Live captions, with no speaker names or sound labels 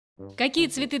Какие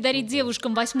цветы дарить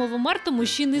девушкам 8 марта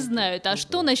мужчины знают. А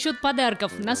что насчет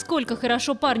подарков? Насколько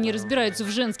хорошо парни разбираются в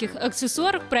женских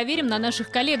аксессуарах, проверим на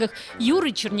наших коллегах.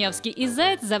 Юрий Чернявский и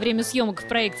Заяц за время съемок в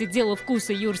проекте «Дело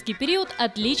вкуса. Юрский период»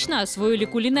 отлично освоили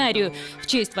кулинарию. В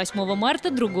честь 8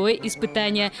 марта другое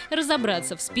испытание –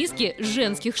 разобраться в списке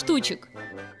женских штучек.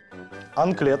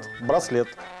 Анклет, браслет,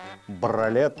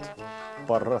 бралет,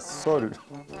 парасоль,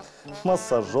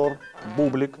 массажер,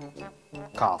 бублик,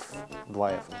 каф,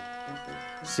 2F,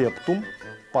 септум,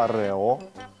 парео,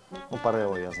 ну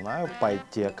парео я знаю,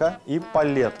 пальтека и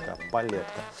палетка,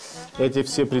 Эти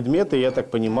все предметы, я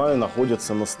так понимаю,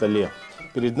 находятся на столе.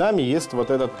 Перед нами есть вот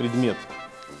этот предмет.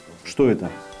 Что это?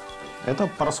 Это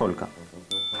парасолька.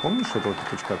 Помнишь этого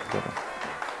пятачка,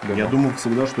 который? Я думал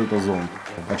всегда, что это зонт.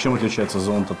 А чем отличается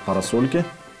зонт от парасольки?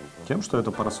 Тем, что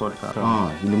это парасолька.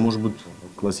 Или может быть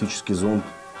классический зонт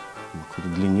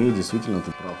длиннее, действительно,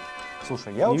 ты прав.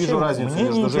 Слушай, я не вообще вижу разницы мне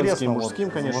между не женским и вот,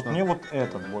 мужским, конечно. Вот мне вот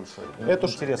этот больше. Это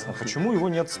интересно, почему его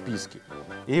нет в списке?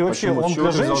 И вообще, почему? он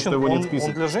для женщин, его нет в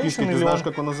он для женщин ты или знаешь,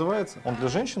 как он называется? Он для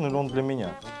женщин или он для меня?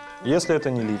 Если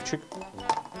это не лифчик,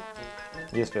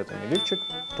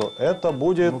 то это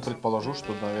будет... Ну, предположу,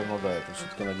 что, наверное, да, это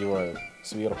все-таки надевают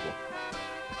сверху.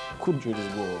 Через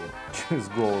голову. Через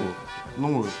голову.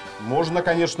 Ну, можно,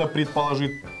 конечно,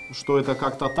 предположить, что это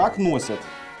как-то так носят.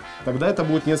 Тогда это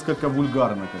будет несколько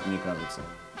вульгарно, как мне кажется.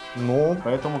 Ну,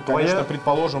 поэтому, конечно,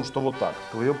 предположим, что вот так.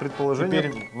 Твое предположение...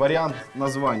 Теперь вариант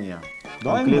названия.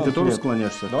 Давай Анклет, ты анклет. тоже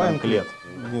склоняешься? Давай анклет.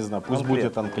 Не знаю, пусть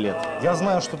будет анклет. Я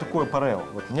знаю, что такое парео.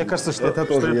 Вот, мне кажется, что это,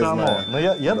 тоже это оно. знаю. Но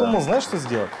я думал, знаешь, что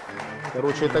сделать?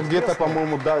 Короче, это где-то,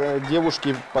 по-моему, да,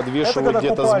 девушки подвешивают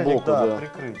где-то сбоку. Да,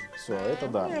 прикрыть. Все, это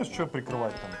да. Ну, что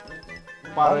прикрывать там?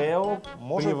 Парео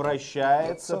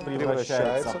превращается в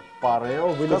парео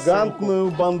в элегантную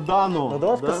бандану. Ну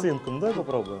давай в косынку, ну давай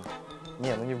попробуем.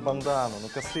 Не, ну не в бандану, ну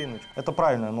косыночку. Это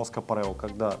правильная носка парео,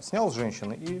 когда снял с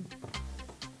женщины и,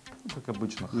 ну, как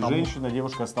обычно, женщина,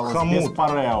 девушка осталась без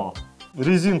парео.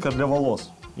 Резинка для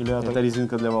волос. Или это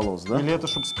резинка для волос, да? Или это,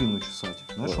 чтобы спину чесать.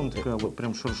 Знаешь, она такая вот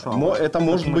прям шершавая. Но это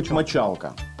может быть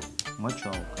мочалка.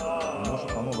 Мочалка.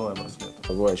 Может, а ну давай браслет.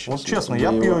 Давай, вот честно,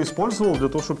 я бы ее использовал для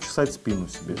того, чтобы чесать спину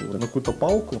себе. Вот на какую-то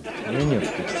палку. У меня нет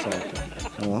такой чесалки.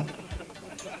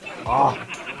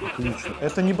 Отлично.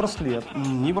 Это не браслет.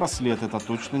 Не браслет, это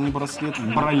точно не браслет.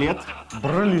 Бралет.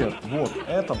 Бралет. Вот,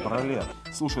 это бралет.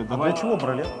 Слушай, давай. Для чего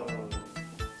бралет?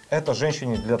 Это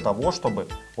женщине для того, чтобы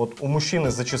вот у мужчины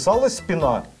зачесалась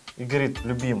спина и говорит,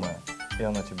 любимая, и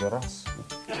она тебе раз.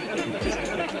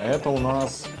 Это у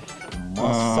нас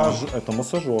массаж. Это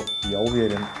массажер, я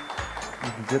уверен.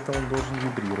 Где-то он должен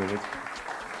вибрировать.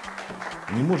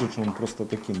 Не может же он просто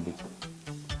таким быть.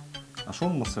 А что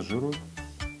он массажирует?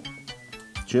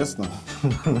 Честно?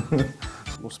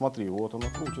 Ну смотри, вот оно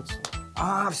крутится.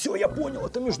 Все, я понял,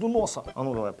 это между носом. А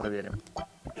ну давай проверим.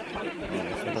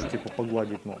 Это типа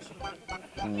погладить нос.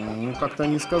 Ну как-то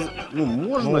не сказать. Ну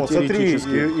можно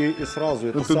теоретически. Смотри, и сразу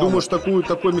это ты думаешь,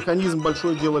 такой механизм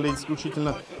большой делали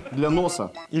исключительно для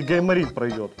носа? И гайморит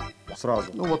пройдет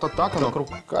сразу. Ну вот так оно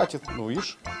катит, ну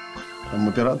видишь? Там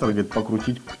оператор говорит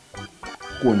покрутить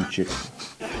кончик.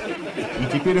 И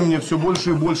теперь у меня все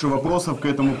больше и больше вопросов к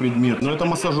этому предмету. Но это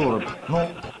массажеры.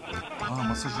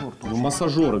 Массажер. Ну,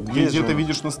 массажеры. Где ты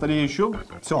видишь на столе еще?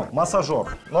 Все,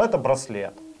 массажер. Но это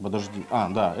браслет. Подожди.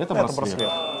 Да, это браслет.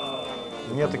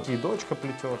 Мне такие дочка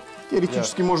плетет.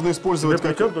 Теоретически можно использовать.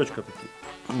 Тебе плетет дочка такие?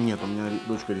 Нет, у меня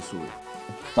дочка рисует.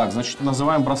 Так, значит,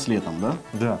 называем браслетом, да?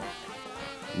 Да.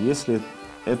 Если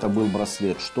это был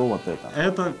браслет, что вот это?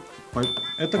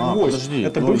 Это гвоздь. Подожди,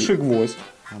 это бывший гвоздь.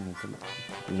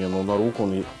 Не, ну на руку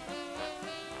он...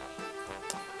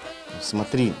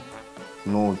 Смотри,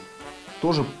 ну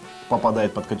тоже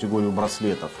попадает под категорию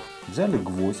браслетов. Взяли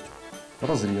гвоздь,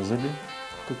 разрезали,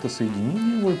 как-то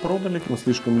соединили его и продали. Он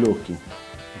слишком легкий.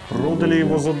 Продали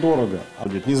его задорого.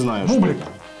 Не знаю, Бублик. что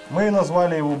это. Мы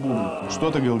назвали его Бублик.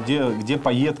 Что ты говорил, где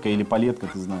палетка или палетка,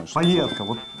 ты знаешь? Палетка,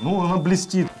 вот, ну она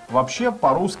блестит. Вообще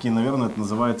по-русски, наверное, это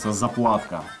называется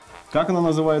заплатка. Как она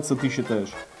называется, ты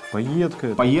считаешь?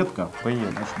 Пайетка. Пайетка?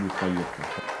 Пайетка. Значит, будет пайетка.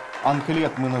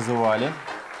 Анклет мы называли,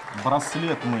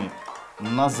 браслет мы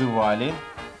называли,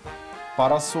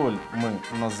 парасоль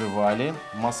мы называли,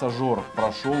 массажер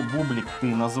прошел, бублик ты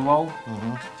назвал,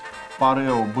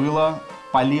 парео было,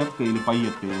 палетка или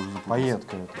пайетка, я уже запутался.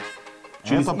 Пайетка это.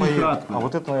 Через это пайетка. краткую. А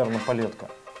вот это, наверное, палетка.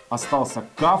 Остался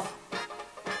каф,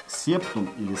 септум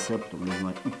или септум, не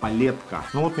знаю, и палетка.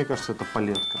 Ну вот, мне кажется, это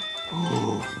палетка.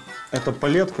 Это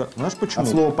палетка. Знаешь почему? От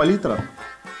слова палитра?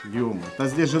 Ё-моё,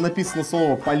 здесь же написано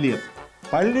слово палет.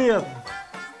 Палет.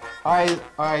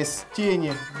 Айс,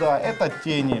 тени, да, это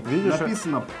тени. Видишь,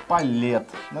 написано палет,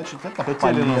 значит это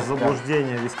хотели нас в палетка.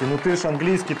 заблуждение вести. Ну ты ж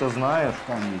английский-то знаешь.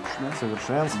 Конечно. В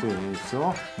совершенстве, и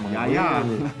все.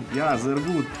 Я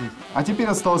зергут. А теперь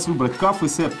осталось выбрать каф и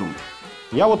септум.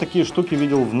 Я вот такие штуки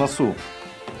видел в носу.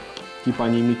 Типа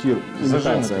они имитируют.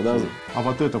 Зажимы Имитация, да? такие. А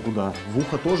вот это куда? В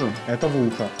ухо тоже? Это в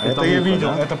ухо. Это Это я в ухо, видел.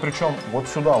 да? Это причем вот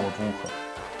сюда вот в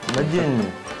ухо. Надень мне.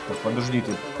 Так,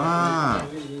 подождите.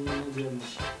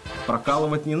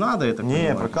 Прокалывать не надо это?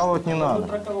 Не, прокалывать не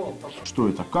надо. Что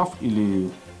это, каф или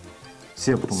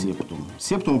Септум. септум?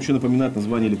 Септум вообще напоминает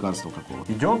название лекарства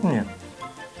какого-то. Идет мне?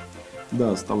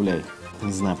 Да, оставляй.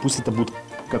 Не знаю, пусть это будет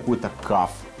какой-то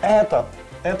каф. Это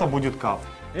будет каф.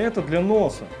 Это для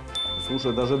носа.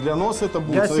 Слушай, даже для носа это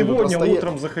будет. Я Смотри, тут сегодня расстоя-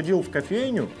 утром заходил в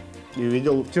кофейню и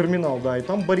видел терминал, да, и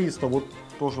там бариста вот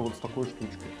тоже вот с такой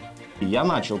штучкой. Я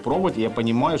начал пробовать, и я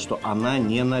понимаю, что она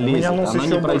не налезет, меня нос она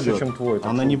еще не больше, пройдет. чем твой,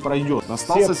 так Она что- не пройдет.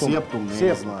 Остался септум, я не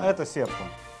Септум. знаю. Это септум.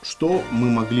 Что мы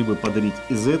могли бы подарить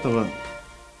из этого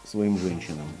своим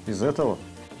женщинам? Из этого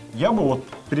я бы вот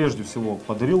прежде всего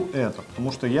подарил это,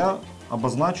 потому что я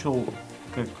обозначил,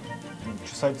 как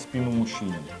чесать спину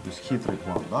мужчине. То есть хитрый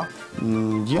план, да?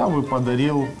 Я бы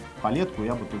подарил палетку,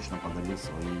 я бы точно подарил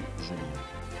своей жене.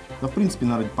 Да, в принципе,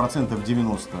 наверное, процентов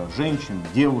 90 женщин,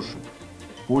 девушек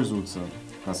пользуются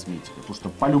косметикой. Потому что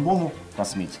по-любому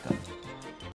косметика.